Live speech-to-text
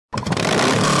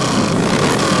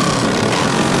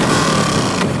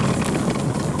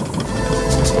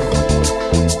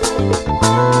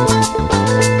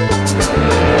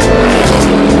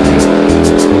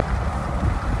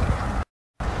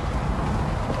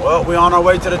Well, we're on our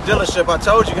way to the dealership. I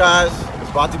told you guys,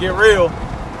 it's about to get real.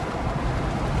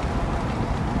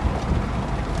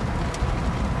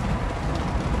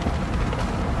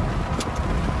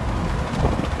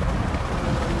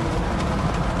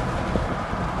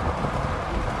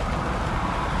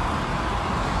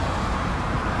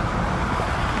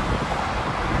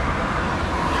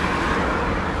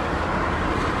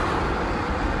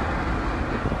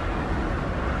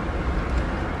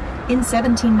 In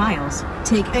 17 miles,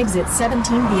 take exit 17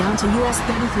 beyond to US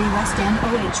 33 West and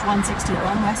OH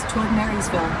 161 West toward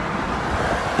Marysville.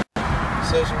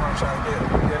 Says you want to try to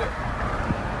get it.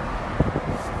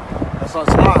 That's on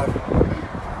live.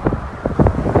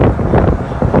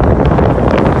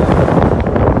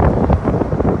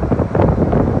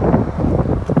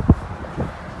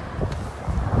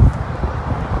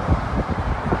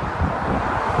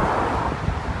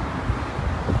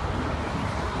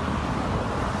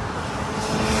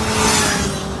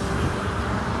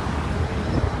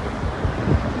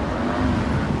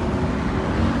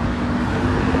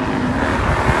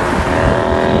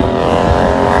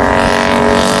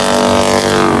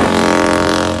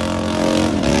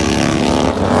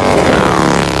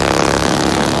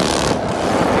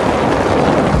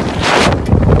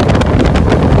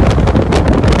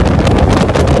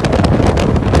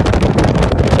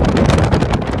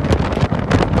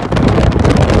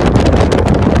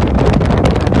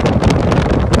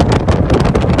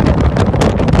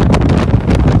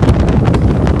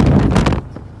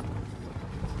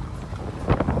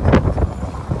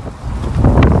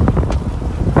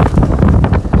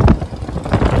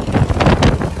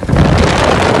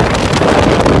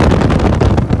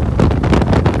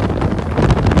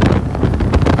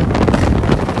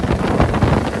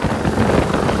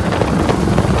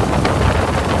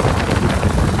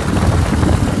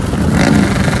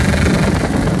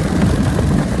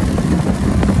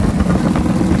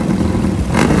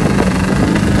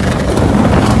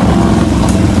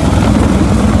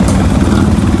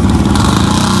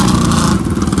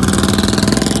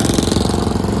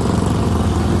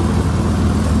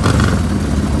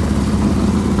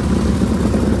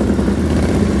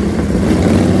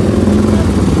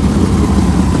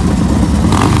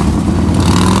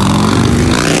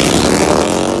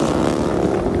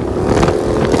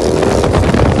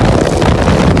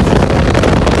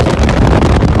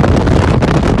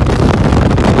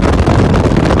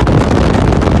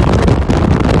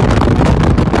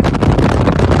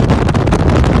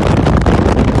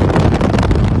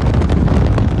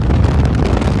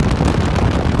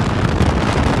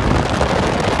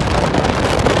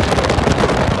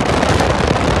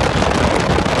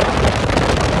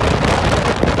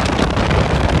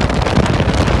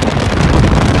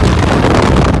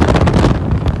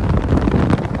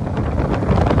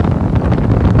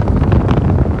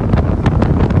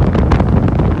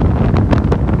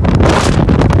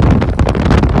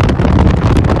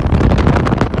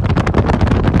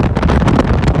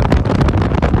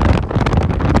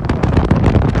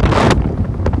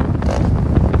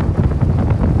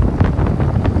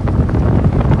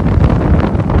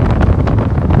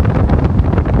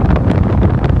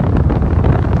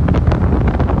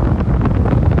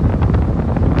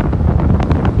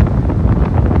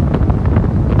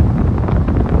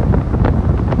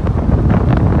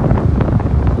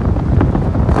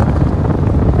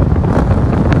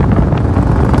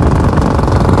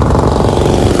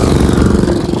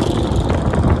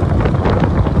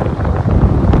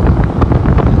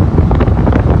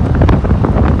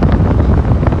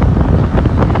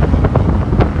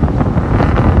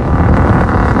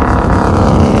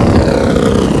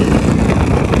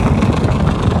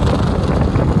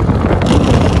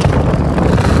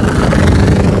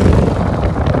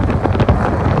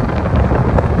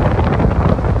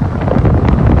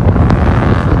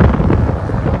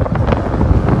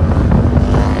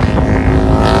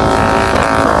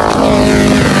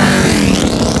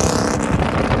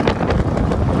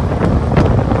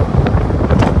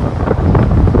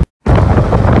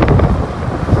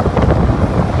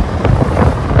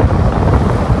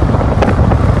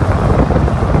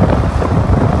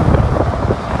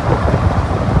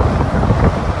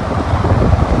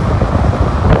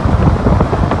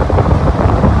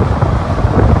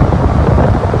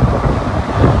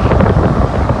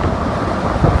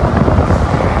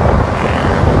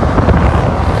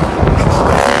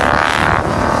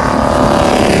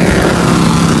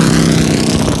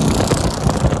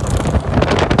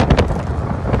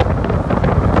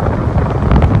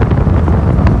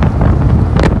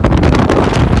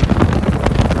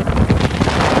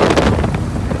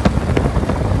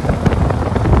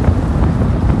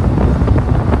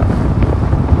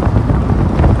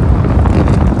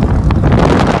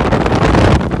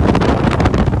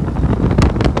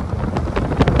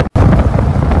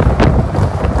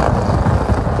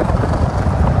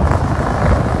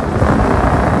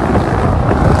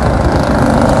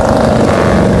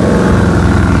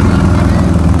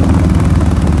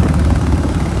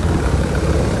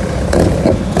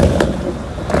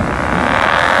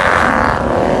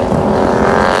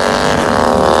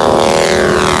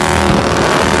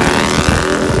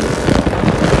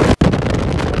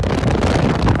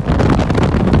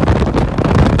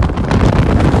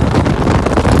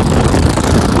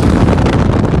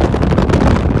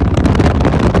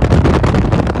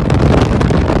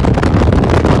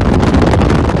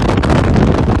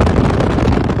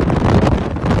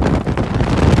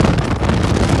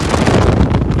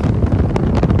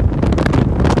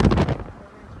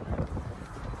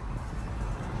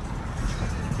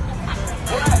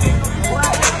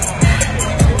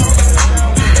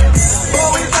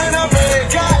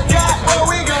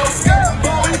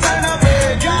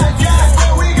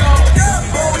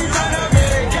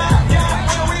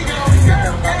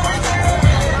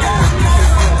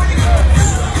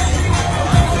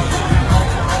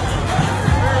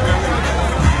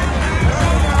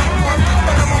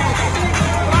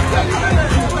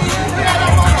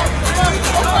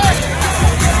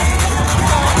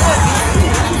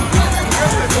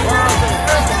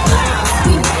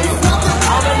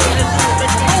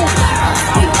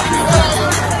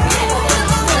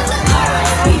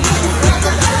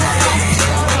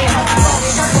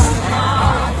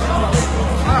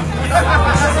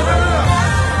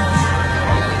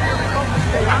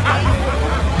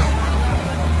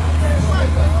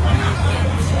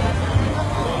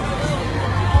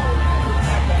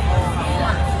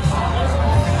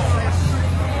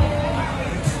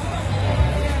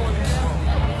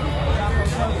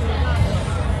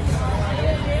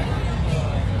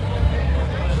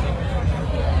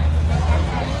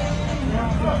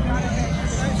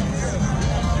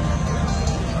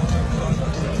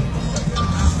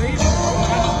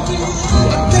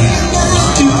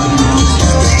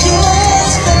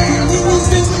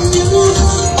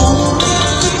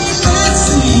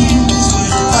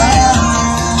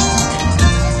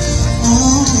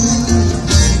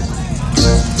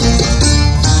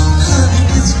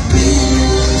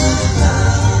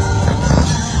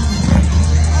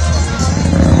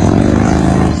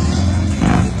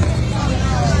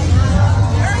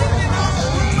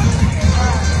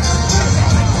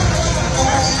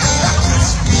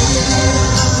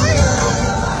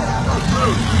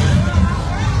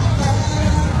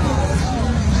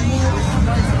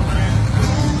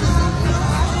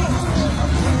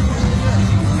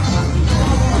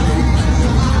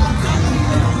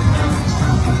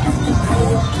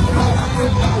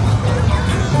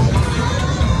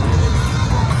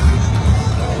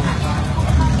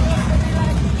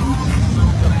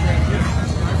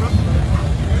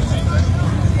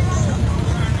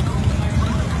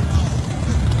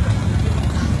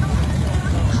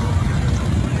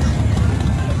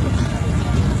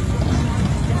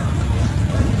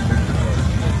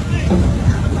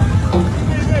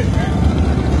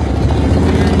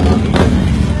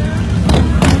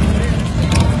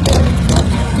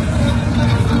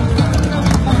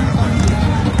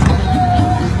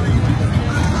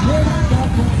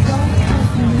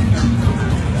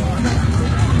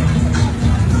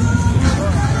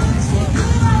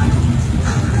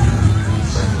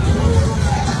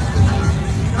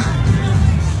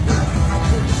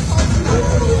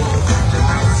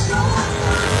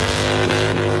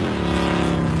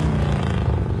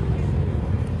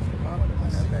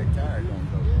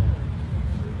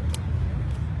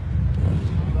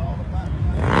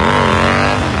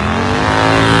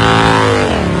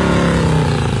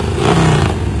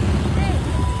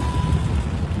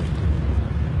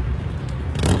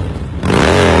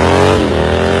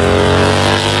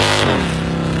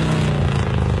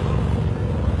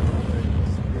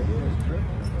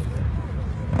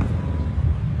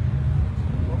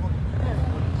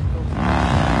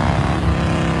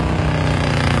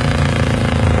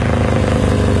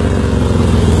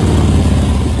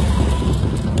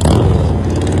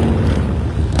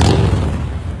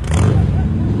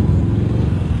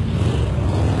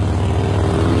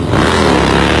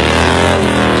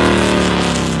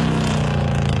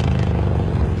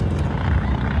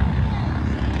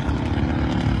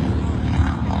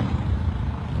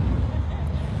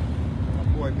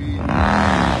 be.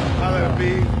 Holler at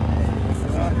me.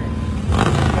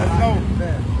 Let's go.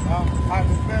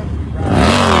 Hypothetically,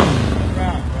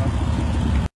 right, bro.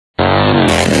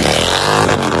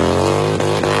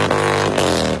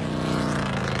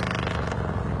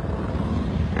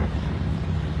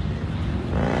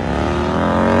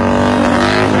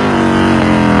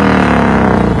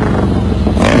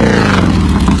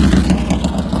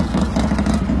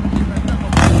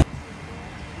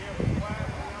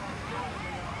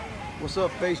 What's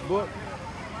up, Facebook?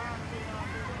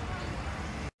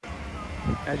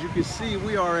 As you can see,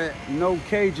 we are at No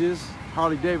Cages,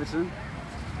 Harley Davidson.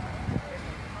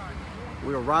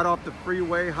 We are right off the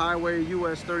freeway, Highway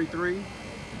US 33 in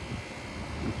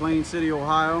Plain City,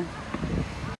 Ohio.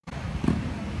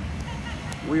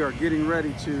 We are getting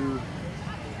ready to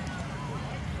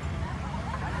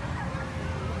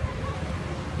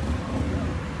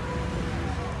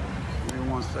give me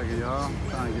 1 second, y'all. I'm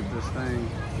trying to get this thing.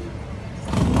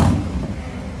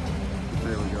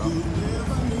 There we go.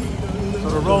 So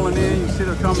they're rolling in, you see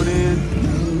they're coming in.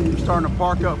 We're starting to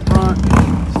park up front.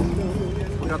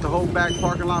 We got the whole back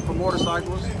parking lot for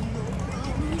motorcycles.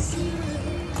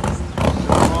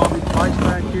 All these bikes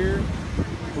back here.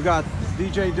 We got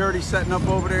DJ Dirty setting up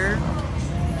over there.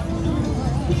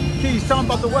 Keys, tell them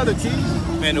about the weather, Keys.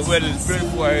 Man, the weather is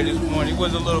beautiful out here this morning. It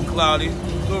was a little cloudy, a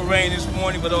little rain this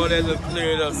morning, but all that looks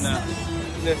cleared up now.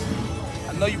 Listen,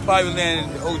 I know you probably landed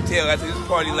in the hotel. I think this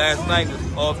party last night was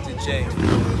off the chain.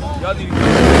 Y'all need to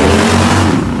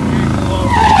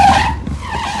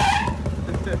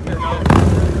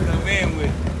come in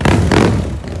with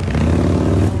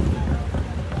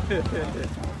it.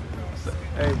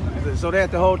 Hey, so they at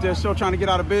the hotel still trying to get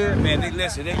out of bed? Man, they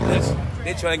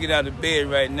trying to get out of bed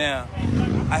right now.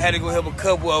 I had to go help a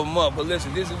couple of them up, but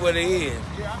listen, this is what it is.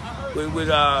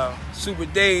 With Super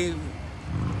Dave,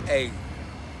 hey,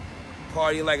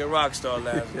 party like a rock star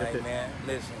last night, man.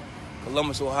 Listen,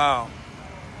 Columbus, Ohio,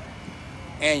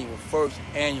 first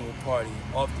annual party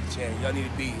off the chain. Y'all need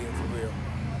to be here for real.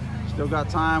 Still got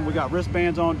time. We got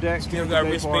wristbands on deck. Still got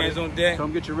wristbands on deck.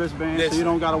 Come get your wristbands. Listen, so you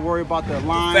don't got to worry about the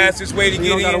line. The fastest way to get in.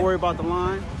 You don't got to worry about the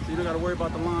line. So you don't got to worry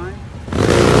about the line.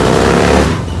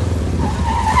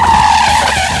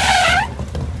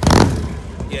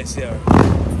 Yes, sir.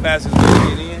 Fastest way to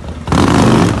get in.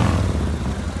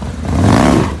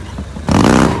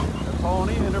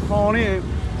 They're pulling in.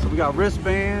 So we got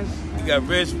wristbands. We got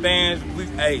wristbands.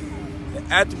 Hey, the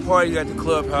after party at the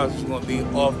clubhouse is going to be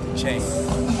off the chain.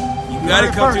 You got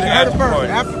to come to the after party.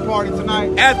 After party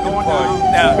tonight. After party.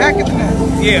 Now, back at the net.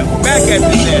 Yeah, back at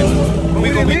the net. We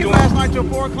didn't leave last night till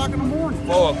 4 o'clock in the morning.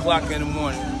 4 o'clock in the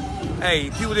morning. Hey,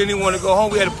 people didn't even want to go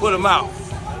home. We had to put them out.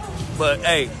 But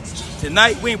hey,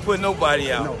 tonight we ain't putting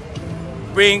nobody out. No.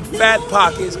 Bring fat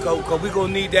pockets, cause we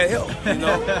gonna need that help. You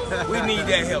know, we need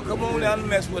that help. Come on down and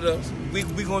mess with us. We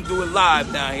gonna do it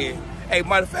live down here. Hey,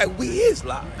 matter of fact, we is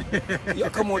live. Y'all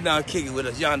come on down and kick it with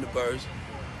us, Yonder Birds.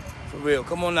 For real,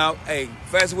 come on out. Hey,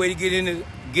 fastest way to get into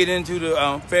the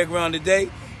fairground today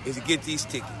is to get these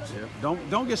tickets. Yeah.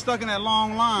 Don't get stuck in that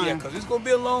long line. Yeah, cause it's gonna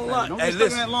be a long line. Don't get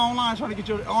stuck in that long line trying to get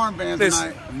your armbands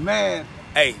tonight. Man.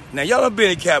 Hey, now y'all done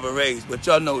been in cabarets, but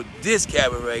y'all know this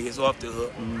cabaret is off the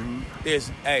hook.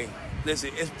 Hey, listen,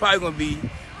 it's probably gonna be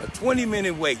a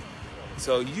 20-minute wait.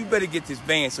 So you better get this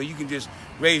band so you can just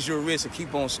raise your wrist and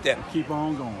keep on stepping. Keep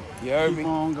on going. You heard me? Keep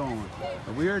on going.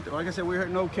 Like I said, we're at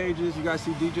No Cages. You guys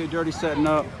see DJ Dirty setting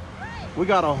up. We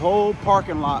got a whole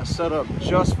parking lot set up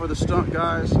just for the stunt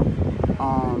guys.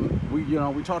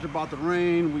 We talked about the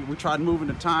rain. We tried moving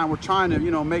the time. We're trying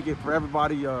to, make it for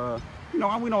everybody. We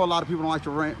know a lot of people don't like to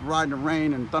ride in the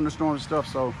rain and thunderstorms and stuff.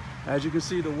 So as you can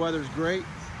see, the weather's great.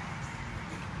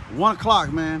 1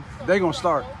 o'clock, man. They're gonna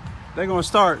start.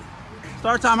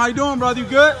 Start time. How you doing, brother? You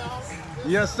good?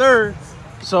 Yes, sir.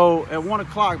 So at 1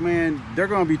 o'clock, man, they're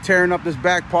gonna be tearing up this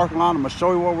back parking lot. I'm gonna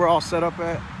show you where we're all set up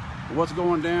at, what's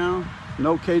going down.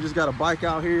 No Cages got a bike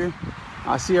out here.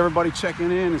 I see everybody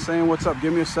checking in and saying what's up.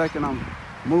 Give me a second. I'm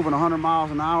moving 100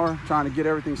 miles an hour, trying to get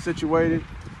everything situated,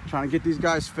 trying to get these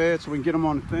guys fed so we can get them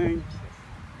on the thing.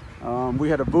 We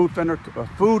had a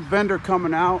food vendor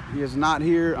coming out. He is not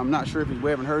here. I'm not sure if we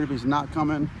haven't heard if he's not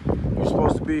coming. You're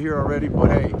supposed to be here already,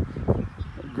 but hey,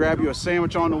 grab you a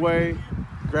sandwich on the way,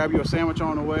 and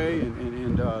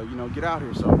get out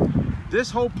here. So this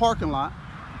whole parking lot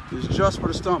is just for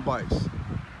the stunt bikes. So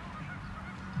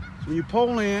when you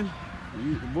pull in,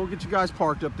 we'll get you guys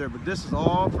parked up there, but this is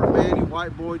all for Manny,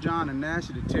 White Boy, John, and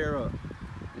Nasty to tear up.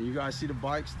 And you guys see the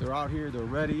bikes, they're out here, they're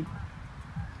ready.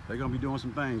 They're gonna be doing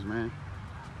some things, man.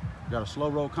 Got a slow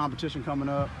roll competition coming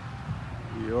up.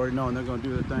 You already know, and they're gonna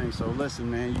do the thing. So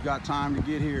listen, man, you got time to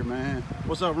get here, man.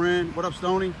 What's up, Ren? What up,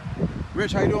 Stony?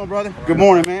 Rich, how you doing, brother? Good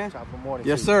morning, man. Top of morning.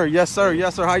 Yes, sir. Yes, sir.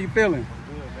 Yes, sir. How you feeling?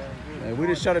 Good, man. Good. Hey, we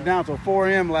just shut it down till 4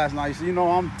 a.m. last night, so you know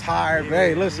I'm tired. But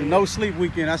hey, listen, no sleep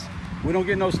weekend. We don't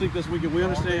get no sleep this weekend. We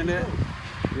understand that.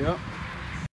 Yep.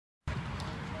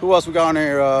 Who else we got on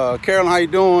here? Carolyn, how you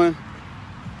doing?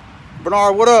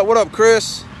 Bernard, what up? What up,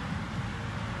 Chris?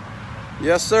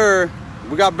 Yes, sir.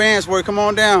 We got bands for you. Come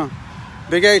on down.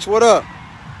 Big H, what up?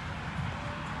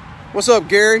 What's up,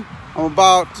 Gary? I'm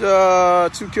about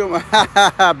to kill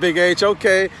my Big H.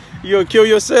 Okay, you gonna kill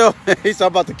yourself? He's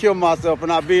about to kill myself for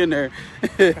not being there.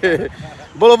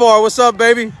 Boulevard, what's up,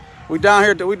 baby? We down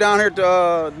here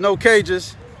to No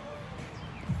Cages.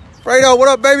 Fredo, what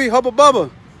up, baby? Hubba Bubba.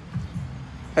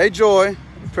 Hey, Joy.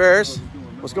 Paris,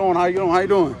 what's going on? How you doing? How you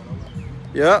doing?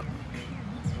 Yep.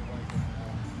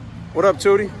 What up,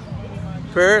 Tootie?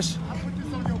 Paris.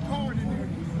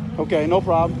 Okay, no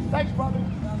problem. Thanks, brother.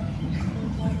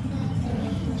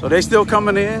 So they still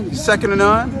coming in, second to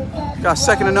none. Got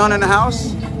second to none in the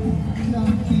house.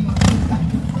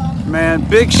 Man,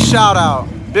 big shout out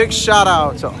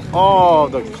to all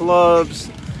the clubs,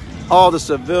 all the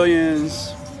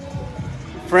civilians,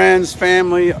 friends,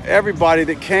 family, everybody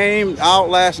that came out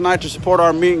last night to support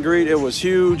our meet and greet. It was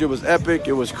huge, it was epic,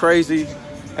 it was crazy.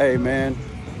 Hey, man,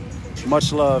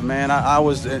 much love, man. I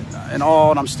was in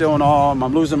awe, and I'm still in awe. I'm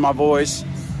losing my voice.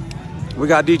 We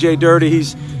got DJ Dirty.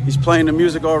 He's playing the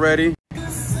music already. We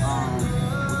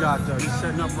got he's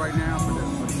setting up right now for the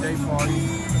day party.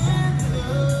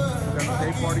 We got the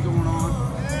day party going on.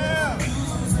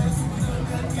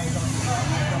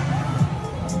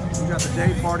 We got the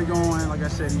day party going. Like I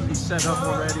said, he's set up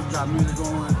already. We got music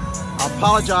going. I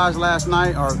apologize last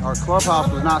night. Our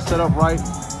clubhouse was not set up right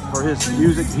for his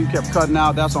music. He kept cutting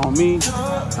out. That's on me.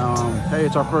 Hey,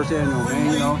 it's our first annual,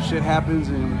 man. You know, shit happens,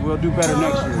 and we'll do better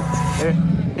next year.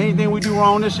 Anything we do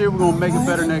wrong this year, we're gonna make it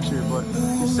better next year. But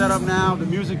it's set up now. The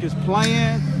music is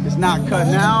playing. It's not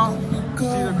cutting out. See,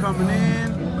 they're coming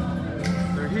in.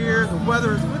 They're here. The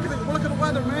weather is. Look at the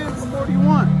weather, man. What more do you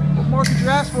want? What more could you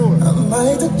ask for? So, we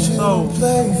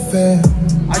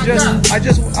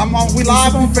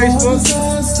live on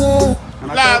Facebook.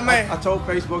 And I told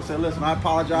Facebook, said, listen, I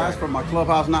apologize for my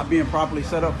clubhouse not being properly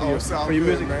set up for your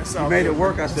music. You made it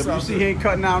work. I said, but you see he ain't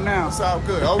cutting out now. It's all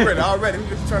good. Already. We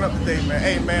just turn up today, man.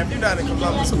 Hey, man, if you're not in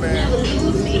Columbus, man,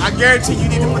 I guarantee you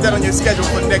need to put that on your schedule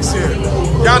for next year.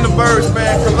 Down the birds,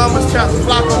 man. Columbus,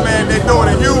 Flacco, man, they're doing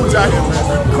it huge out here,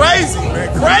 man. Crazy, man.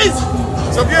 Crazy.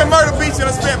 So if you're in Myrtle Beach, you're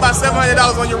going to spend about $700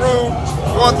 on your room,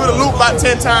 going through the loop about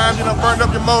 10 times, burned up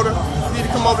your motor, you need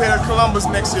to come over here to Columbus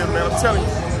next year, man. I'm telling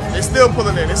you. They're still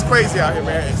pulling in. It's crazy out here,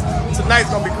 man. Tonight's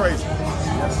going to be crazy.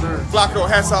 Yes, sir. Flacco,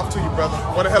 hats off to you, brother.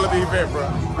 What a hell of an event, bro.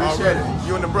 Appreciate it.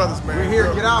 You and the brothers, man. We're here.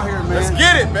 Bro. Get out here, man. Let's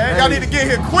get it, man. Y'all need to get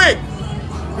here quick.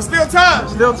 There's still time.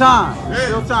 Still time. Yeah.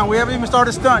 Still time. We haven't even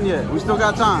started stunting yet. We still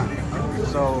got time.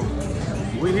 So,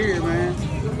 we here, man.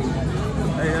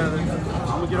 Hey, I'm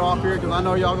going to get off here because I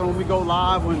know y'all going to go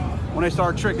live when they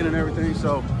start tricking and everything.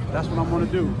 So, that's what I'm going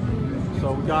to do.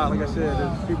 So, we got, like I said,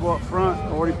 there's people up front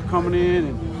already coming in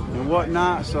and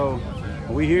whatnot. So,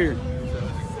 we here.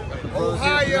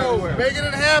 Ohio, making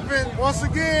it happen once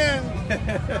again.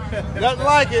 Nothing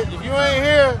like it. If you ain't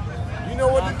here, you know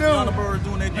what to do. Y'all the birds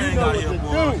doing their thing out here,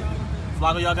 boy.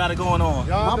 Flacco, y'all got it going on.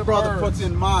 My brother puts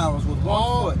in miles with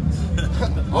 1 foot.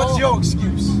 What's your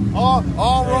excuse? All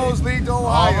roads lead to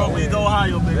Ohio. All roads lead to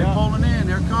Ohio, baby. They're pulling in.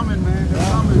 They're coming, man. They're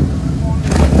coming.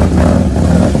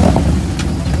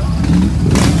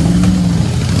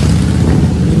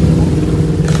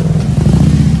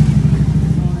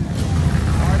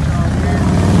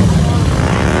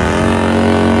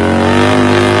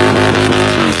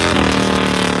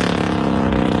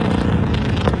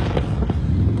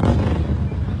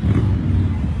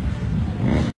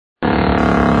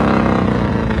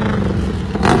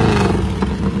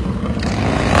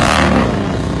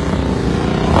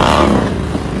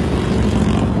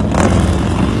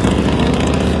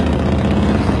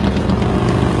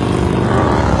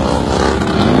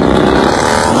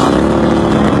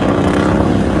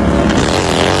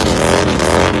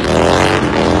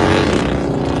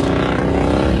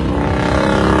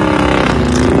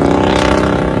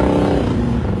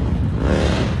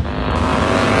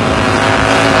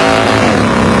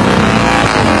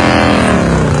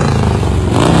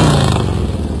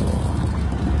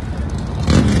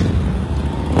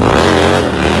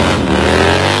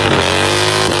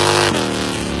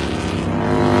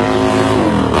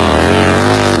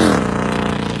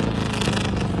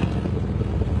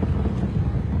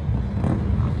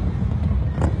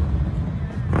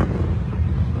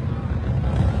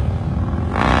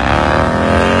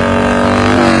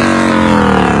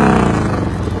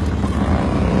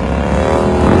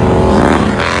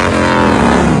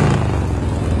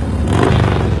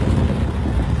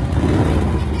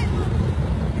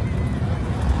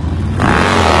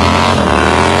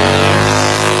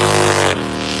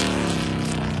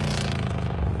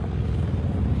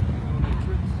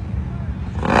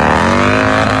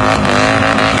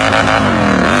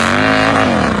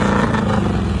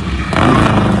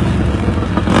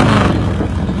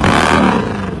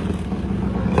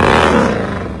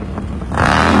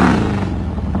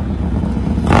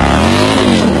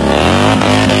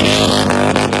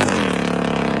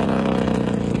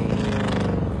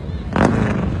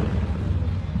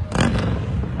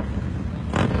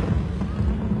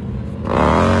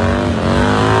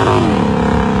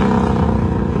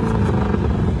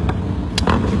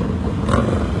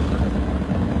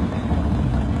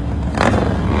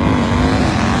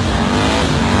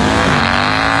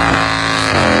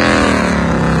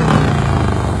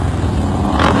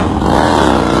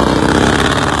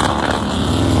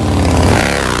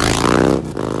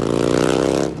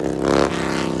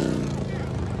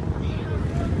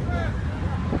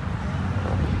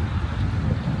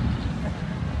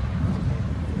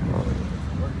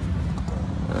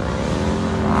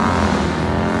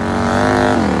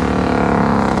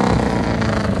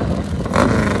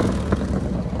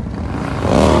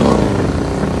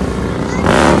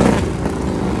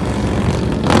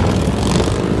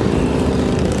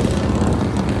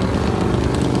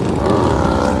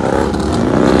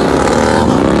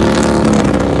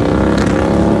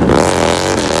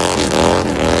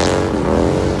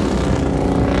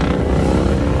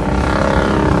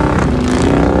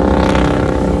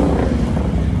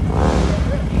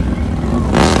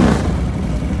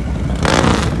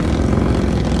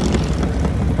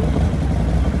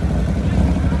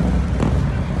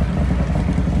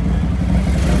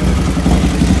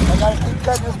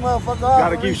 shutting this motherfucker off.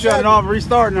 Gotta keep shutting off and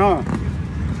restarting, huh?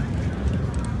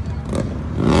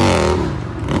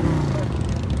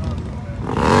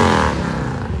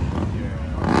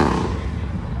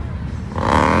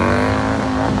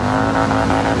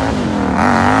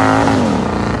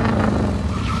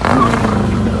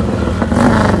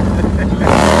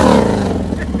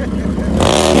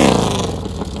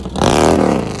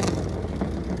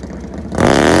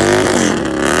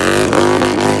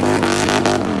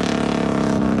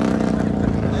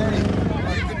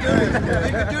 You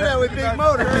can do that with big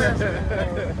motors. You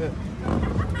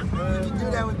can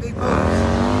do that with big motors.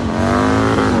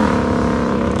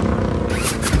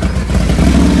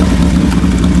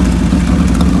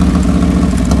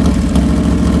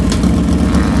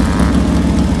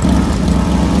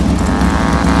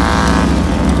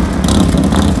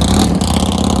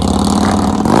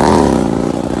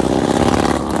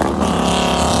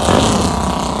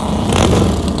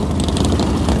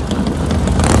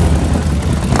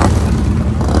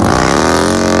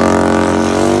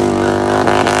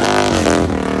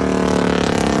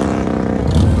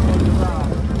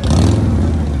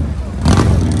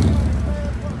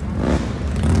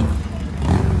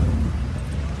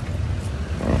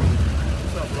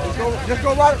 Just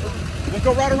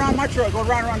go right around my truck. Go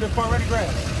right around this part, right in the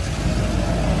grass.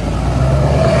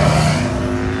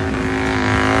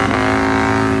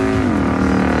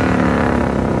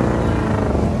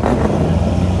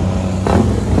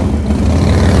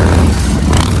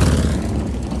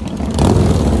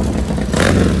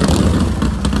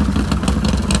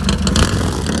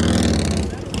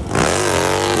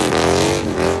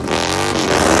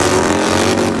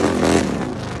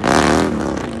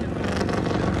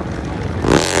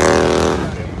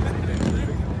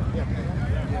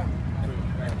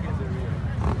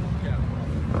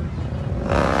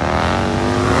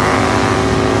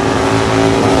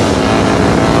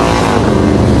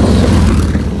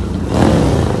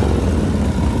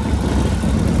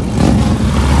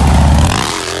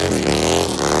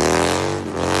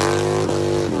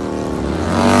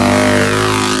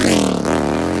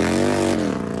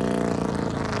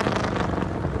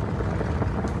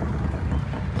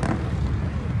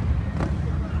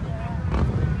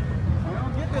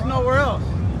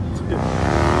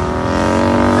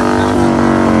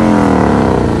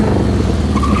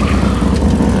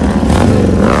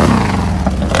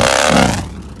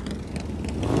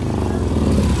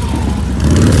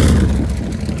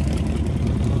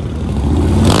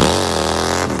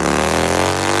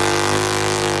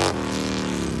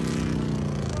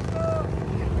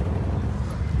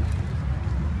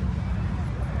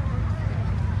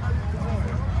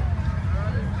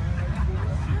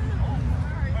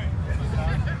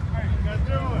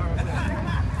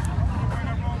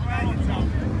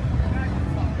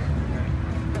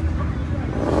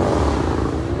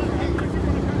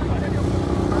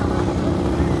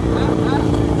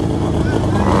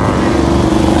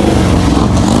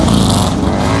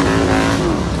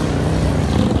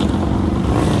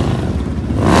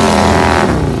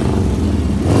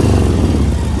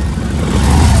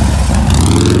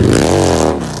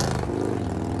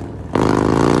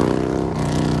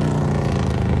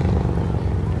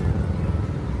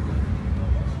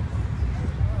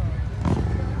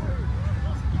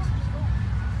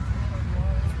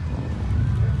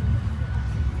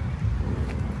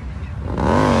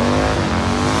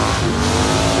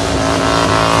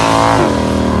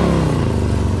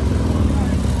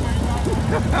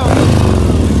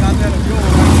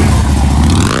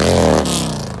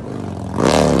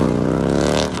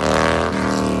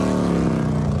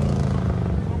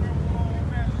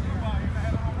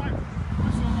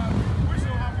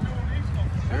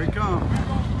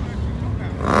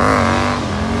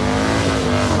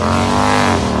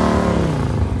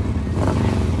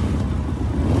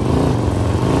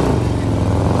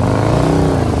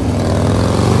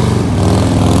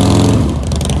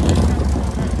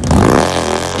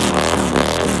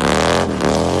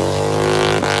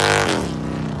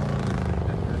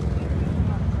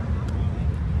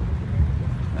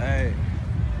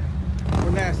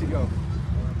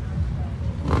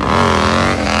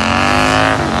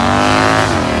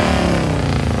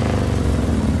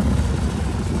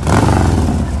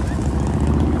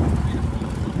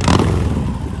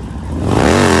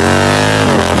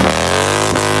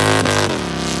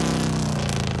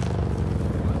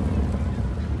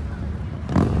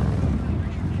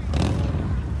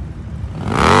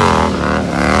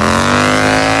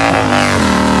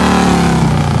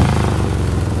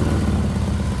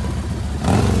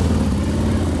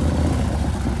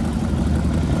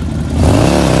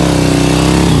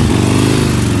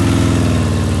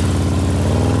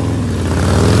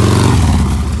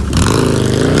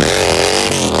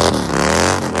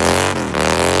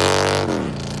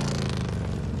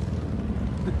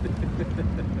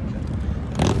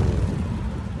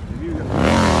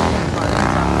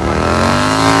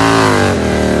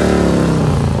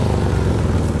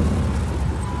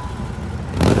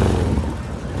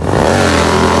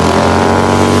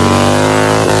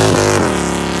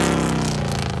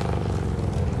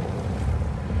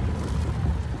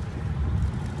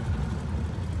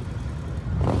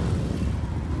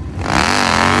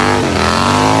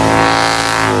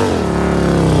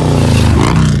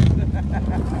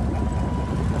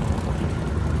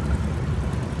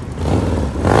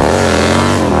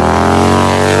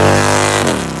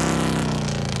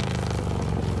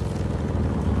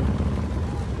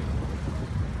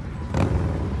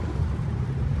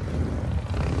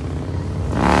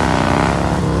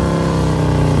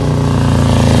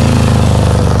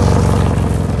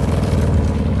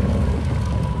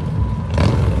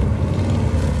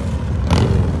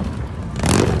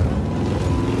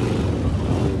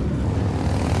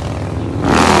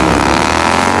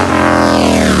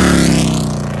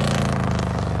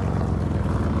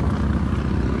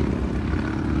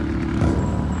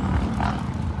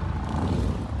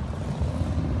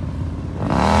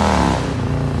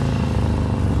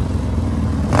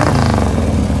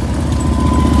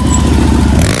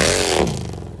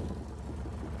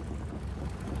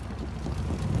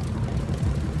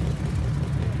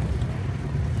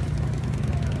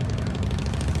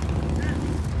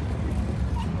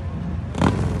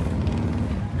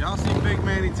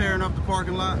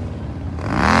 parking lot.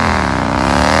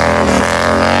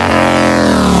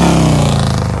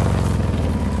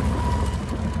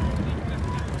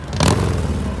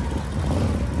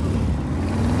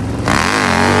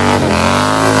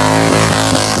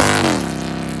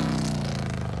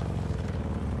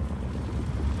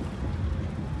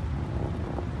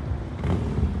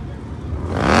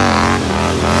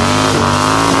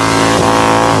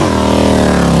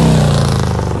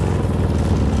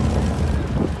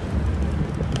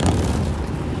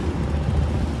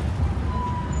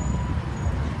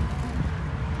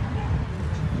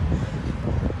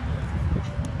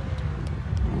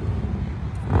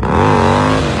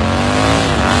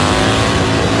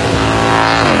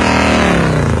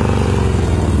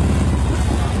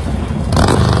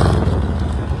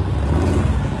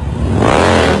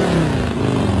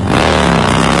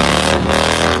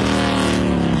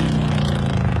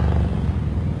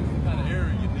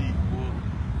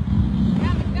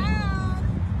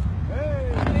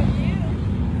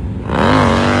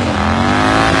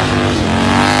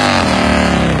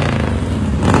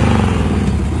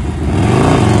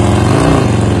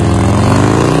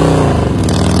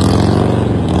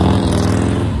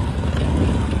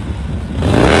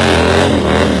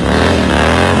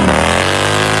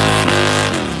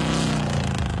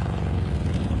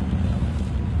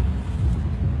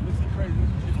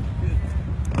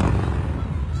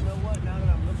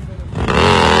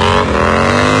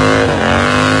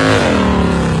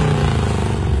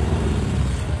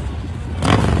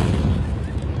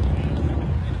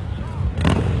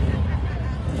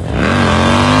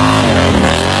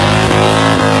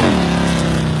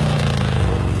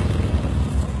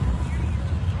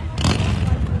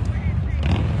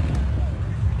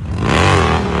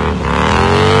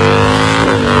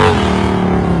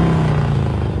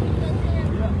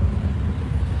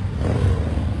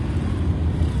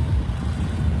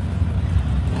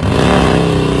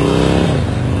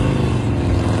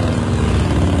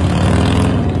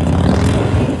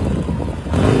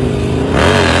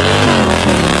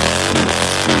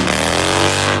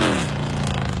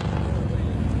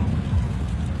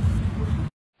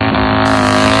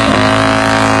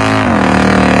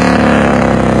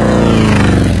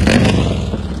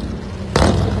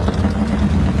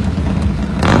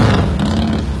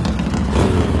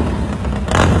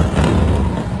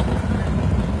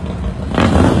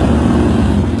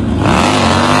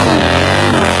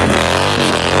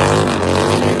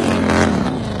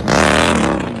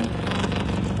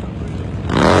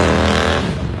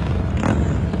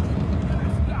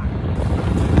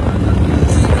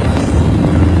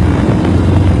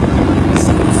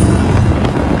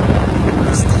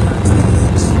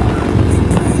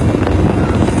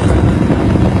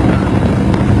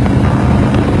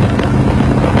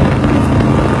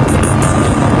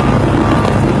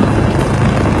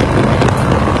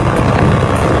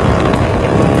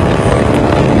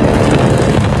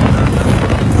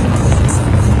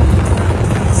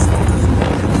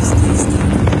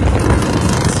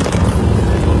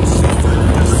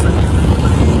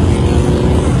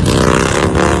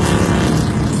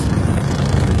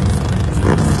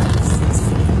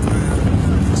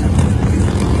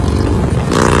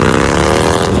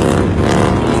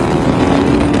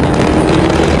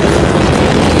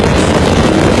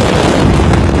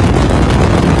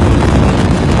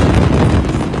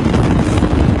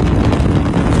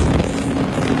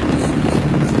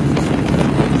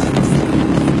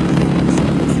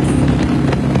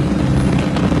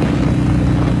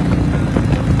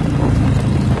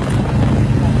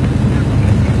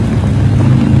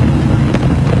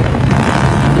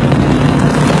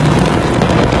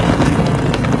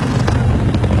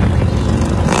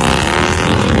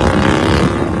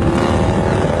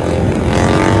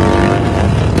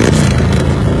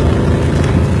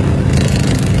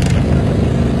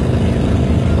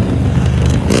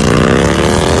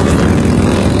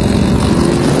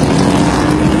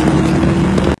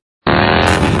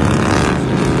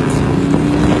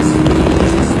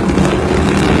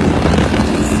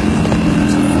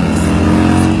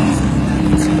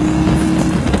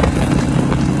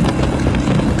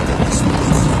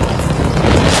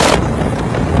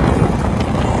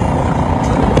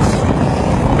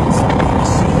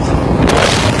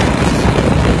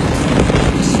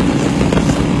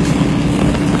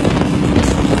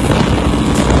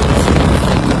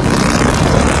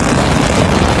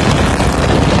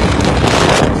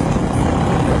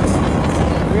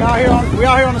 We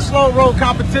out here on the slow roll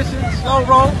competition. Slow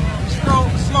roll,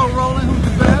 slow rolling. Who's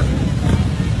the best?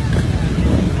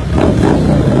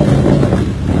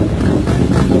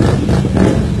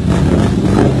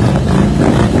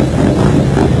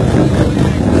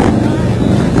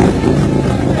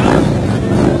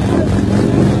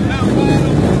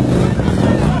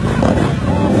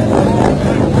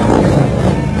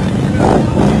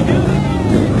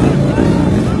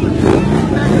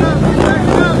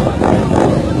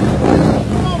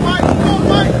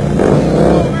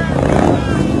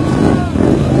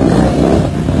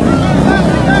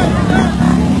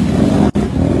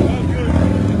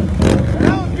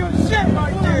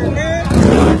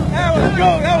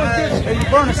 Hey, you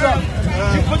burning something?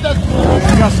 You put that.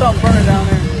 You got something burning down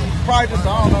there. Probably just,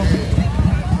 I don't know.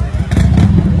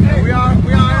 Hey, we are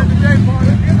at the day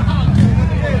party.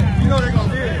 You know they're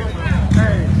gonna do it.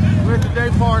 Hey, we're at the day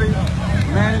party.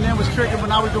 Man, and then was tricking, but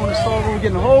now we're doing the slow roll. We're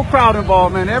getting the whole crowd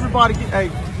involved, man. Everybody,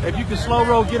 hey, if you can slow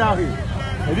roll, get out here.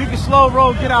 If you can slow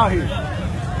roll, get out here.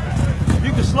 If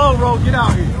you can slow roll, get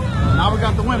out here. Now we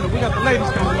got the women. We got the ladies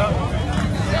coming up.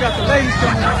 We got the ladies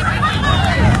coming up.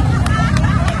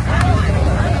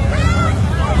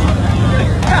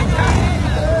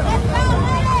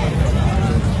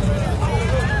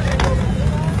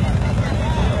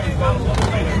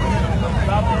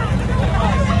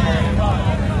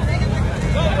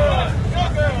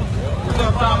 What's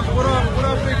up, Thomas? What up? What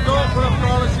up, Big Dog? What up,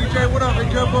 Carla? CJ? What up,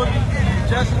 Big Good Boogie?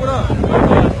 Jesse, what up?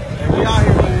 Hey, we out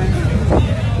here, man.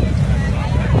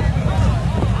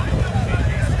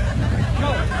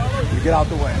 Get out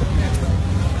the way.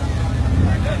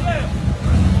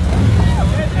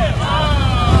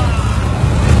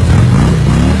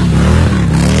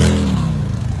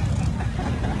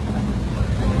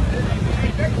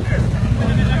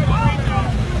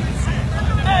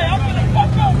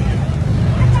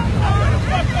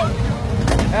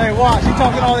 Hey, watch. He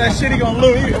talking all that shit. He gonna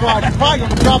lose. He's probably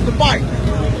gonna drop the bike.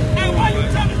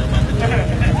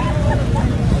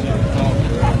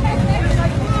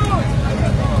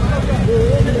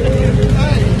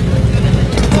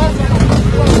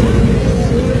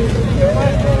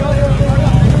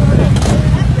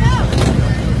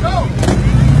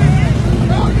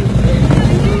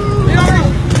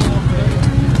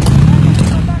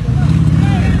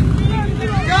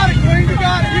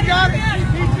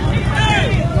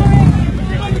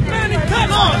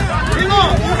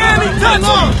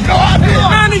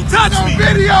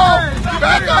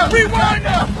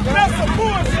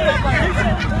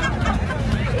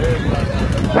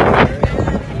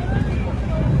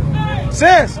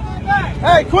 Sis,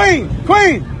 hey, Queen,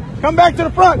 come back to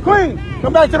the front. Queen,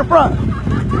 come back to the front.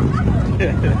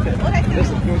 That's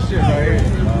some good shit right here.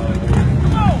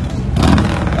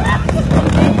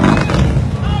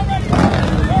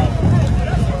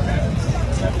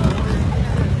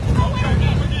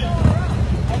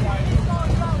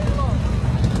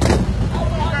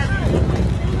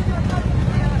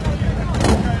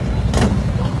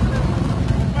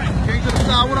 King to the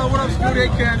side. What up, Scooty? Hey,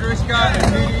 Kendra, Scott,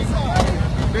 and Dee.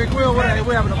 Big Will, what are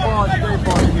we having a ball at the day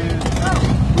party, man?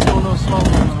 We're doing a little slow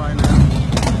movement right now.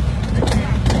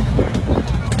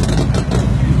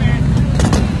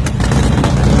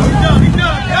 He's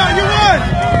done. Yeah, you won.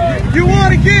 You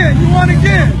won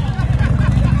again.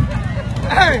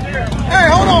 Hey,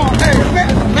 hold on. Hey,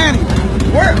 Manny,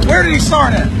 where did he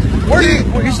start at?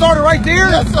 He started right there?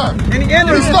 Yes, sir. And he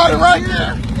ended. He started right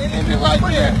here. He ended right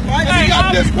there. He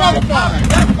got disqualified.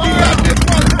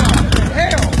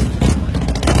 Hell.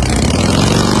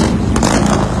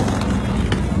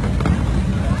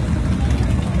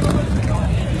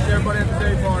 Everybody at the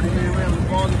day party, man. We have a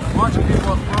bunch of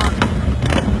people up front.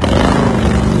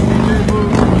 DJ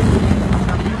booth.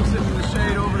 Got people sitting in the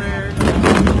shade over there.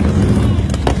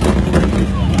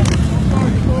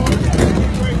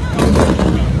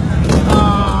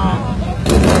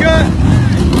 Good.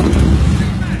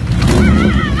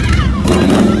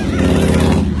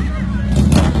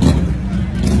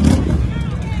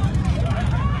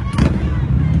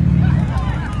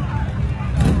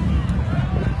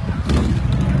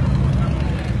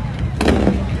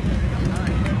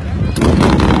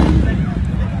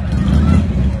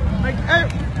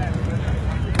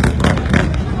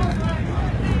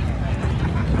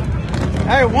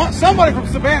 Hey, somebody from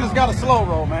Savannah's got a slow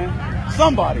roll, man.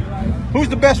 Somebody. Who's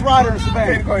the best rider in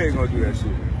Savannah? Go ahead and go do that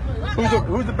shit.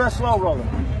 Who's the best slow roller?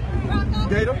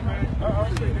 Gator?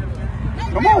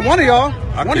 Come on, one of y'all.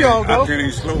 One of y'all go. I can't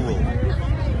even slow roll.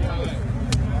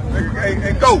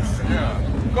 Hey, Ghost.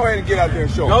 Go ahead and get out there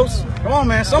and show. Ghost? Come on,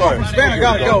 man. Someone from Savannah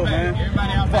gotta go, man.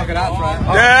 Fuck it out, right?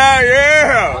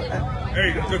 Yeah.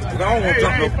 Hey, I don't want to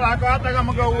jump no. Flacco, I think I'm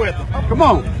gonna go with him. Come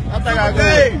on. I think I'll go.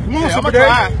 Hey, come on, Super Dave.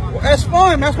 Well, that's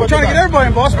fun. That's what we're trying to get everybody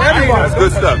involved. For everybody. That's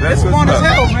good stuff. That's it's fun as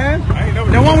hell, man.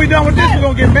 Then when we done with this, we're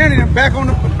gonna get Manny back on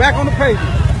the pavement.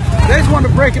 They just wanted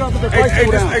to break it up with the price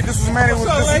go down. This was Manny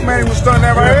was stunting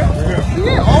that right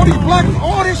here. Yeah, all these black,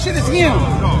 all this shit is him.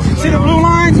 See the blue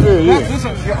lines?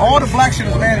 Yeah. All the black shit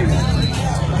is Manny.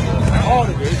 All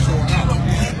the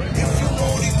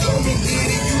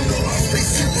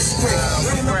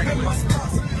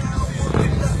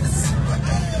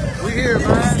We here,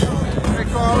 man. Hey,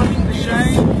 Carla, hey,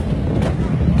 Shane.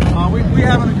 We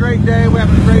having a great day. We're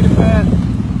having a great event.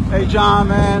 Hey, John,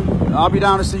 man. I'll be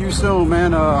down to see you soon,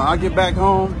 man. I'll get back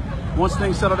home once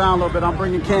things settle down a little bit, I'm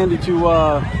bringing Candy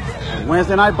to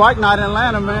Wednesday night bike night in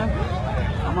Atlanta, man.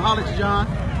 I'm gonna holler at you, John.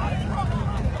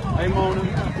 Hey, Mona.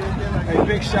 Hey,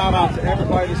 big shout out to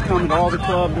everybody that's coming to all the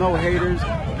clubs, no haters.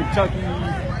 Kentucky,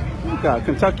 we got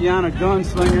Kentuckiana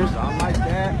gunslingers. I like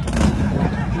that.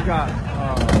 We got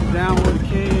Down with the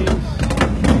Kings,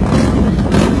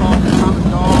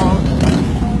 Dogs.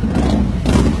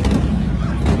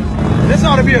 This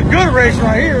ought to be a good race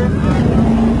right here.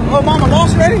 Oh, Mama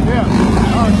lost already? Yeah.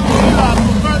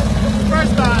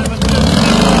 First time.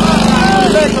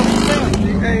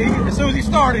 Hey, as soon as he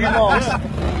started, he lost.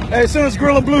 Hey, as soon as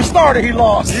Gorilla Blue started, he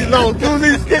lost. He low. As soon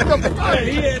as he skipped up the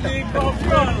Hey, he had to go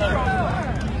front.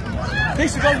 He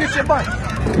should go get your bike.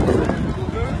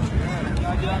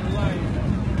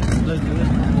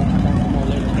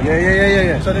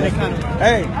 Yeah. So then they kind of.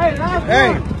 Hey,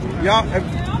 y'all.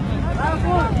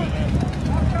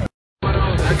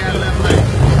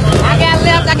 I got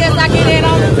left, I guess I get in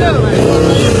on it too.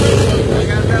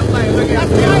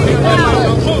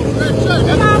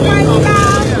 Come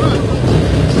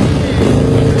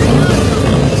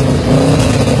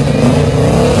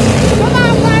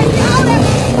on, Frank,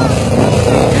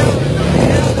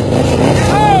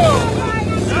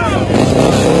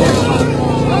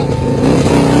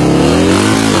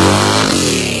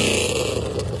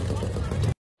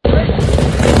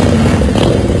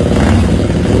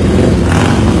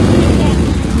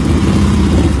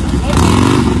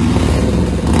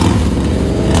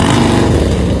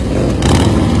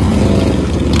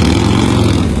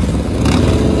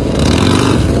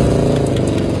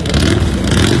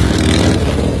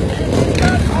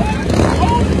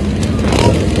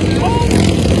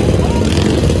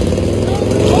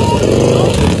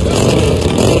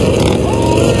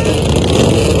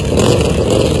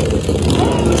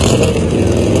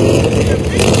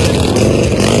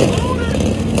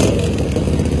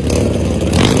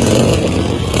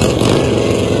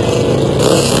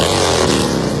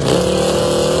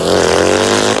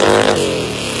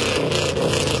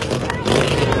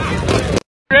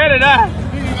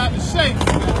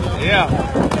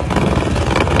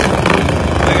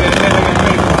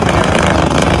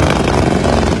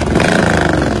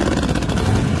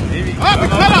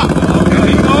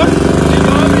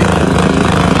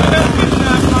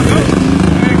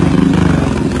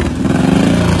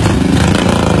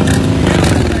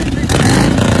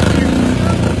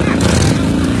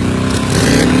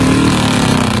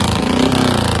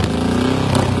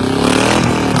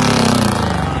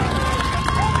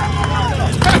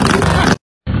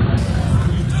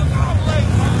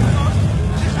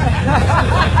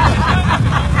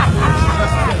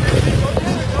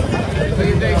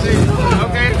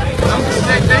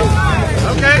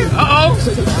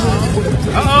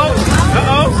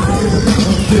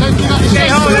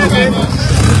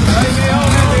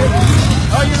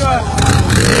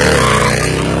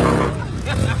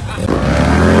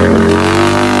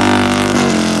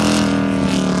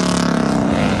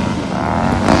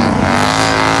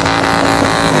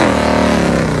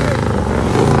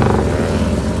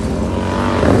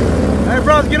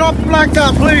 Get off the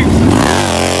blacktop, please.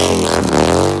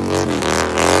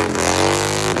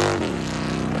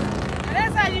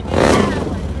 That's how you get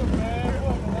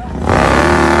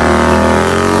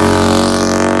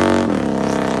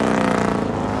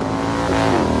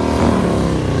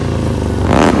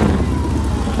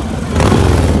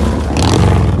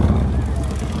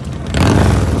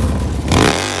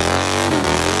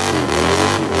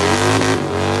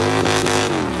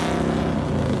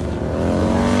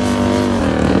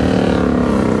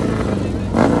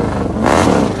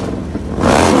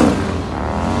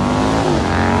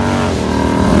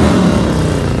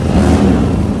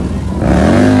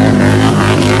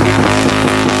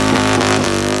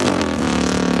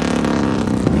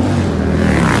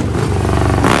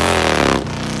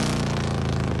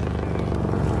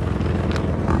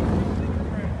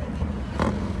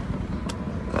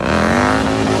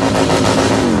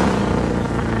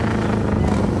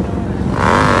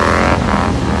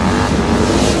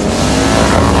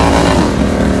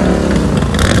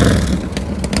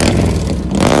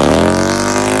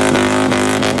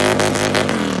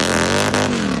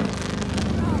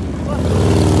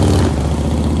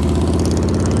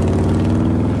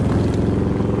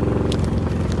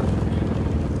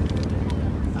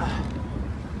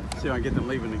See if I can get them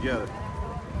leaving together. You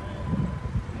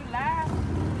live?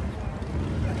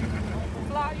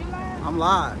 Fly, you live? I'm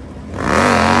live.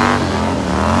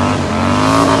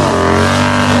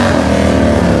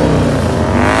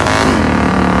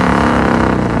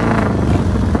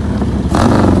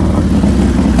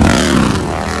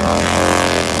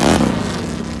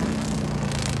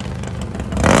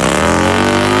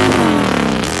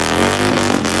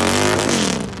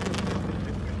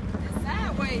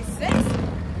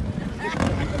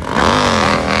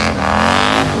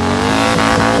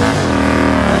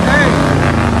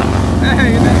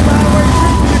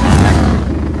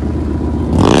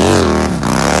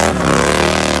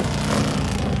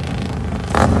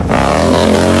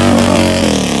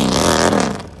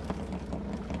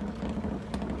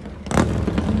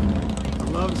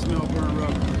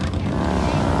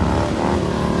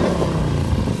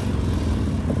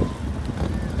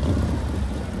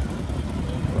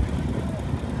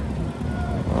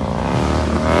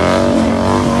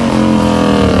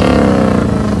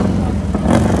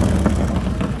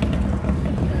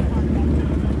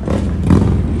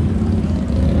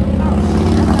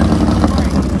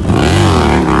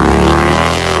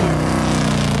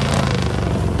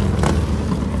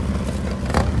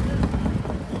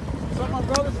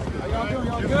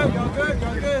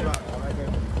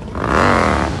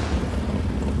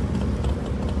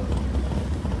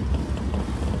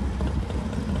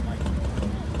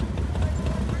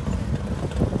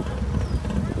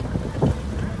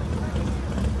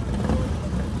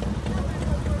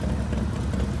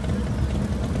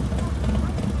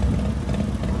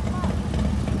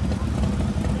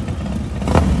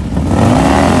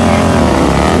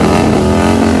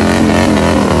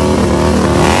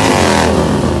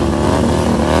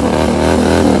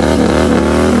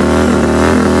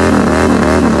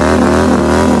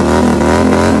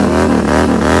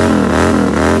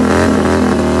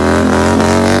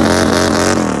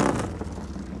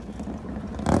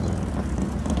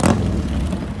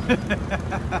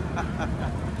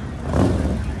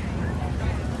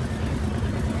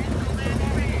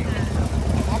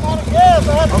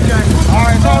 Okay. All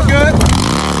right, it's all good.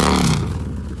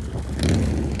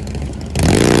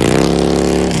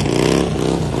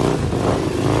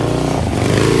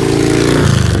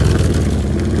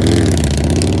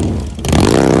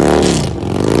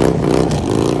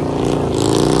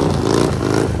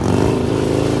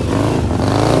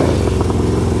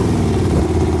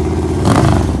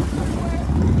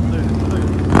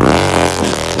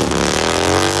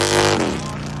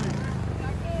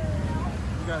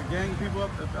 Gang people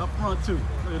up front too.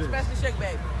 Look at this. Special shake,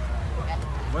 baby.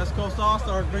 West Coast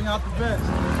All-Stars bring out the best.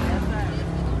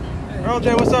 Earl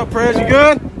J, what's up, Prez? You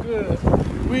good?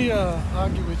 Good. We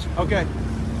argue with you. Okay.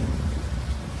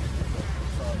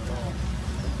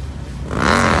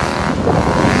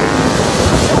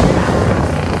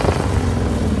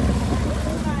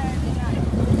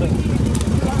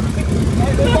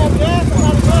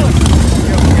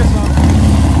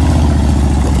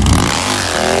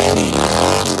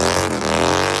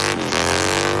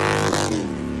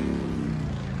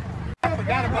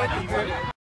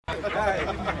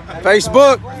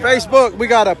 Facebook, we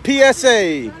got a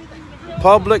PSA,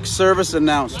 public service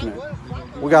announcement.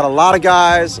 We got a lot of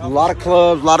guys, a lot of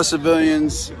clubs, a lot of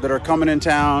civilians that are coming in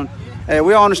town. Hey,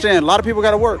 we all understand, a lot of people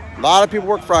got to work. A lot of people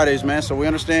work Fridays, man, so we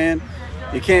understand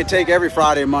you can't take every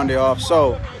Friday and Monday off.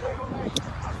 So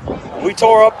we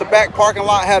tore up the back parking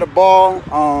lot, had a ball.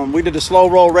 We did the slow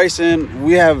roll racing.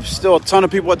 We have still a ton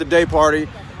of people at the day party.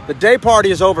 The day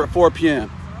party is over at 4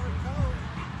 p.m.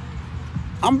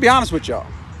 I'm gonna be honest with y'all.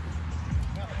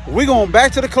 We're going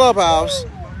back to the clubhouse,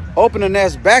 open the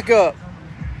nest back up.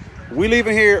 We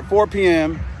leaving here at 4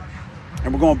 p.m.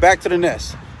 and we're going back to the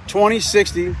nest.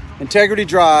 2060 Integrity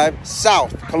Drive,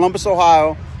 South, Columbus,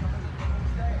 Ohio.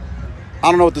 I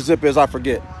don't know what the zip is, I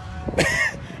forget.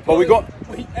 But we go.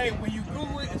 Hey, when you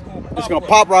Google it, it's gonna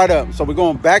pop right up. So we're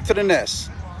going back to the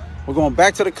nest. We're going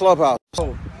back to the clubhouse.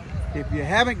 So if you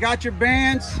haven't got your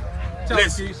bands, tell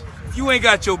us, listen, if you ain't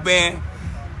got your band,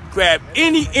 grab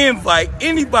any invite,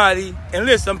 anybody, and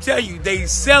listen, I'm telling you, they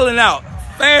selling out.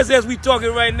 Fast as we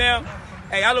talking right now,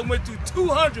 hey, I done went through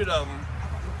 200 of them.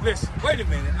 Listen, wait a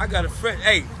minute, I got a fresh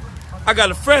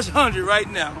 100 right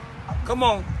now. Come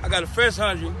on, I got a fresh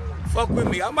 100. Fuck with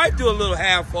me. I might do a little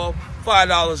half off,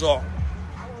 $5 off.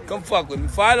 Come fuck with me,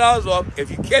 $5 off.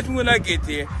 If you catch me when I get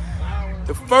there,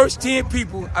 the first 10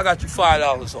 people, I got you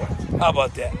 $5 off. How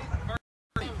about that?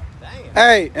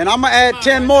 Hey, and I'm going to add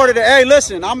 10 more to that. Hey,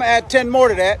 listen, I'm going to add 10 more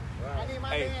to that.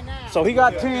 So he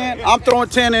got 10. I'm throwing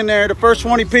 10 in there. The first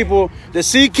 20 people that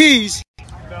see Keys,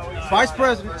 Vice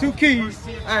President, 2 Keys.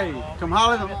 Hey, come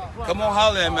holler at him. Come on,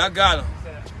 holler at me. I got him.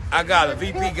 I got him.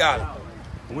 VP got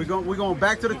him. We're going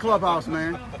back to the clubhouse,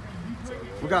 man.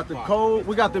 We got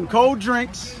them cold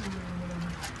drinks.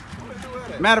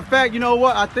 Matter of fact, you know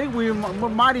what? I think we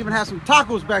might even have some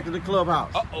tacos back to the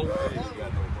clubhouse.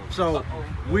 So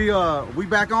we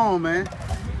back on, man.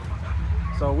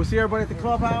 So we'll see everybody at the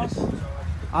clubhouse.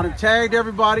 I done tagged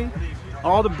everybody,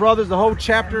 all the brothers, the whole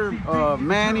chapter.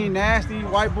 Manny, Nasty,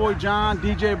 White Boy John,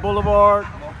 DJ Boulevard,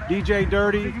 DJ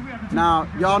Dirty. Now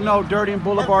y'all know Dirty and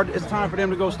Boulevard. It's time for them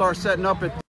to go start setting up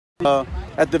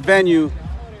at the venue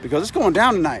because it's going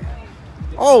down tonight.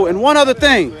 Oh, and one other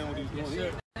thing.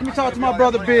 Let me talk to my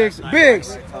brother Biggs.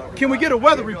 Biggs, can we get a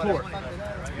weather report?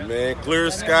 Man,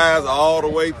 clear skies all the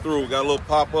way through. Got a little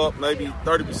pop-up, maybe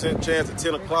 30% chance at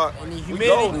 10 o'clock. We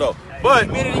don't know. But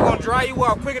humidity gonna dry you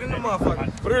out quicker than the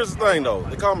motherfucker. But here's the thing, though.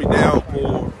 They call me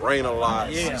downpour, rain a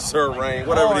lot, sir rain,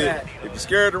 whatever it is. If you're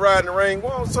scared to ride in the rain, go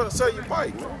on, sell your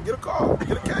bike. Get a car,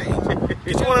 get a cage.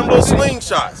 Get you one of them little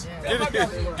slingshots.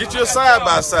 Get you a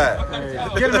side-by-side.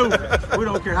 Hey, get a new. We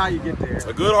don't care how you get there.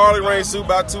 A good Harley rain suit,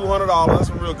 about $200. That's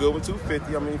a real good one,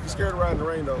 $250. I mean, if you're scared to ride in the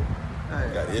rain, though,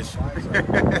 you got issues.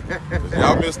 If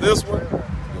y'all miss this one,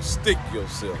 you'll stick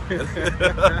yourself.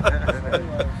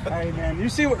 Hey, man, you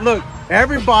see what? Look,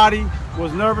 everybody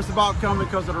was nervous about coming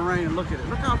because of the rain. And look at it.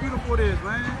 Look how beautiful it is,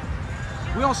 man.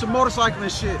 We on some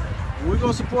motorcycling shit. When we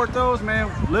go support those, man,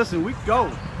 listen, we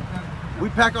go. We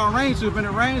pack our rain suit. When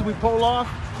it rains, we pull off.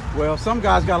 Well, some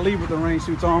guys got to leave with the rain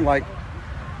suits on, like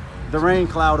the rain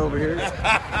cloud over here.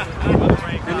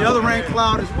 And the other rain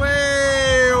cloud is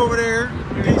way over there.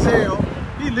 He's hell.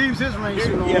 He leaves his rain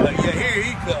suit on. Yeah, here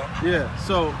he comes. Yeah,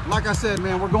 so like I said,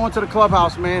 man, we're going to the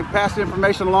clubhouse, man. Pass the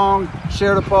information along,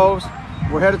 share the post.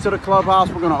 We're headed to the clubhouse.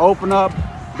 We're going to open up.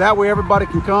 That way everybody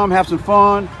can come, have some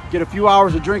fun, get a few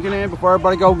hours of drinking in before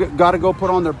everybody got to go put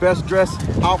on their best dress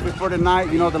outfit for the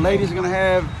night. You know, the ladies are going to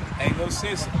have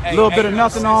a little bit of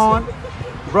nothing on.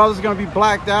 Brothers are going to be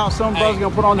blacked out. Some brothers are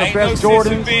going to put on their best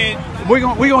Jordans. We're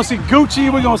going to see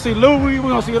Gucci. We're going to see Louis. We're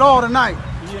going to see it all tonight.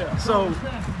 So,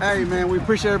 hey, man, we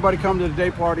appreciate everybody coming to the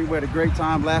day party. We had a great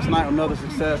time last night. Another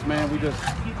success, man. We just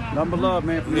nothing but love,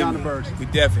 man, from Beyond the Birds. We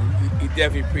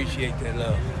definitely appreciate that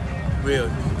love. Real.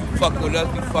 You fucking with us,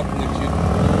 we fucking with you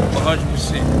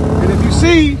 100%. And if you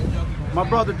see my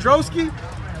brother Drosky,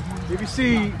 if you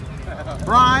see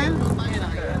Brian,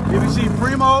 if you see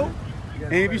Primo,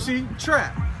 and if you see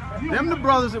Trap, them the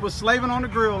brothers that was slaving on the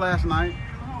grill last night.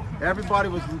 Everybody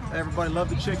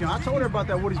loved the chicken. I told her about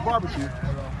that Woody's barbecue.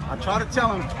 I tried to tell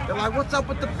them, they're like, what's up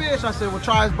with the fish? I said, well,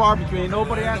 try his barbecue. Ain't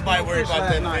nobody asked about fish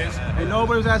last night. Ain't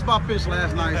nobody was asked about fish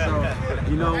last night. So,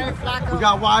 you know, we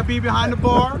got YB behind the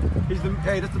bar. That's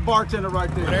the bartender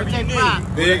right there. Whatever you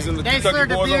need. Biggs and the They Kentucky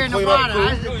served the boys beer on and the clean up water.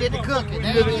 I just did the cooking. They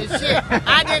ain't did shit.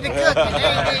 I did the cooking. They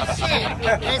ain't did shit.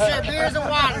 They served beers and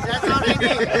waters. That's all they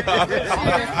did.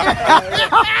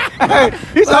 Hey,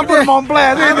 he said, I put him on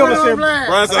blast. They ain't gonna say,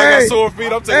 Brian said, I got sore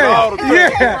feet. I'm taking all the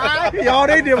credit. Yeah. All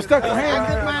they did was stuck their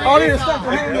hand. All they did was stuck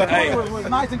their hand. Was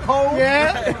nice and cold.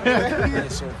 Yeah.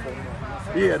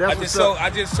 Yeah, that's what's up. I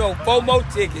just sold 4 more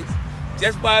tickets.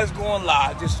 Just by us going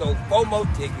live, just sold 4 more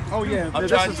tickets. Oh yeah, I'm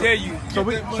trying to tell you. So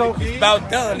it's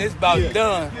about done. It's about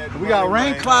done. We got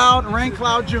Rain Cloud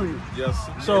Jr. Yes.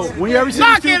 So when you ever see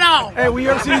Knock these it off. Hey, when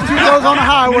you ever see these two brothers on the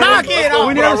highway, Knock it off.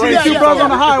 when you ever see these two brothers on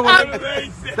the highway,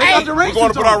 they got the rain We're going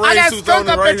suits to put our on. I rain got suits Stunk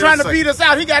on up right there here trying in a to beat second. us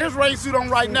out. He got his rain suit on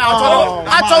right now. Oh,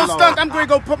 I my told Lord. Stunk I'm going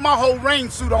to go put my whole rain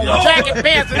suit on, jacket,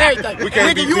 pants, and everything. We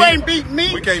can't Nigga, be you beat. ain't beat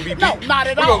me. We can't be beat. No, not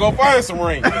at We're all. going to go find some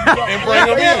rain and bring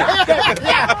them in.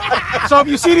 So if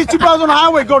you see these two brothers on the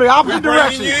highway, go the opposite Bring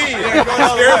direction. you in. Go the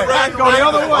Go the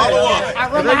other way. I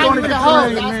run They're behind going you to with get the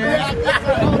hose. the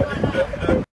man.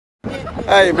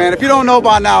 Hey man, if you don't know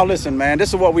by now, listen man, this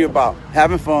is what we about.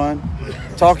 Having fun,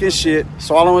 talking shit,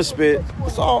 swallowing spit.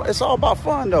 It's all about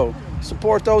fun though.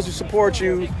 Support those who support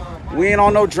you. We ain't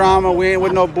on no drama, we ain't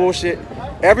with no bullshit.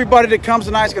 Everybody that comes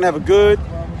tonight is gonna have a good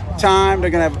time. They're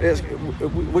gonna have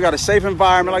we got a safe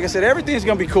environment. Like I said, everything's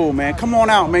gonna be cool, man. Come on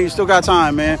out, man. You still got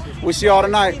time, man. We see y'all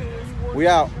tonight. We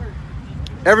out.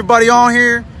 Everybody on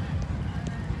here.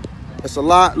 It's a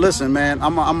lot. Listen, man,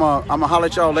 I'm a holler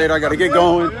at y'all later. I gotta get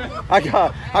going. I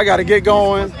gotta get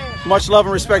going. Much love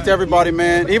and respect to everybody,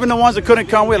 man. Even the ones that couldn't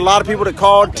come. We had a lot of people that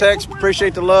called, text,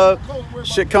 appreciate the love.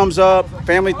 Shit comes up,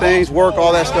 family things, work,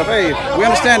 all that stuff. Hey, we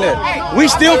understand that. We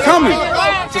still coming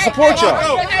to support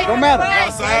y'all. Don't matter.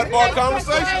 Sidebar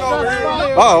conversation over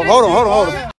here. Oh, hold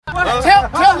on.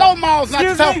 Tell Low Miles not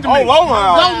to talk to me. Oh, Low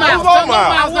Miles. Low Miles. Tell Low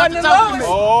Miles not to talk to me.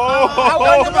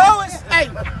 Oh. Hey,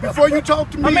 before you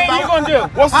talk to me you gonna do?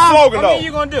 What's the slogan, though?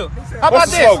 You gonna do? How about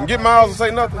What's the this? slogan? Get Miles and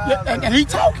say nothing? And he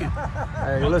talking.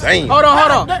 Hey, listen. Damn. Hold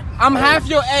on. I'm half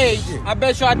your age. I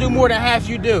bet you I do more than half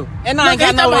you do. And I ain't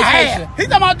got no vacation. He's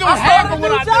talking about doing half of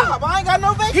what I do. I ain't got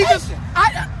no vacation.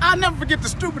 I'll never forget the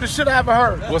stupidest shit I ever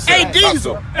heard. What's Hey, that?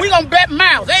 Diesel. We gonna bet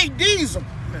Miles. Hey, Diesel.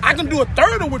 I can do a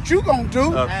third of what you gonna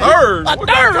do. A third? A What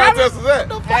third. kind of contest is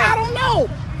that? I don't know.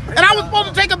 And I was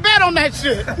supposed to take a bet on that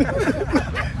shit.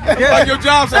 Like your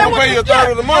job said, we'll pay you a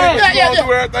third of the money, but you Yeah. gonna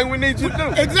do everything we need you to do.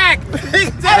 Exactly.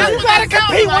 You gotta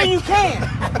Compete when you can.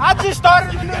 I just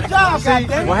started a new job. See,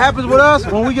 what happens with us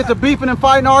when we get to beefing and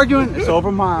fighting, arguing? It's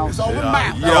over Miles. It's over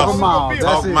Miles. Yeah. Over Miles. That's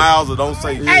Talk it. Miles or don't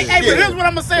say Hey, but shit. here's what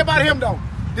I'm gonna say about him though.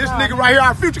 This nigga right here,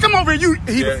 our future. Come over here,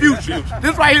 he the future.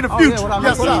 This right here, the yeah, future. what I'm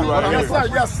Yes, saying, sir. what I'm Yes, sir.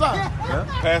 saying. Yes, sir.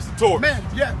 Pass the torch. Man,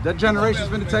 yeah. That generation's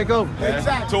been to take over.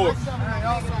 Exactly. Torch.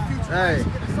 Hey.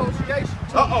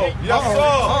 Uh-oh. Yes, sir.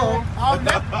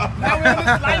 Now we're in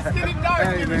this light skinny dark.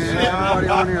 Hey man, everybody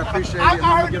on here, I appreciate you. I I'm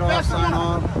gonna heard get the off, best sign one.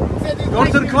 off. Said these Go to the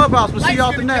light-skinned- clubhouse. We'll see you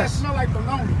out the light-skinned cats nest. smell like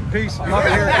bologna. Peace. Love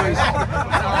and hair,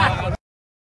 please.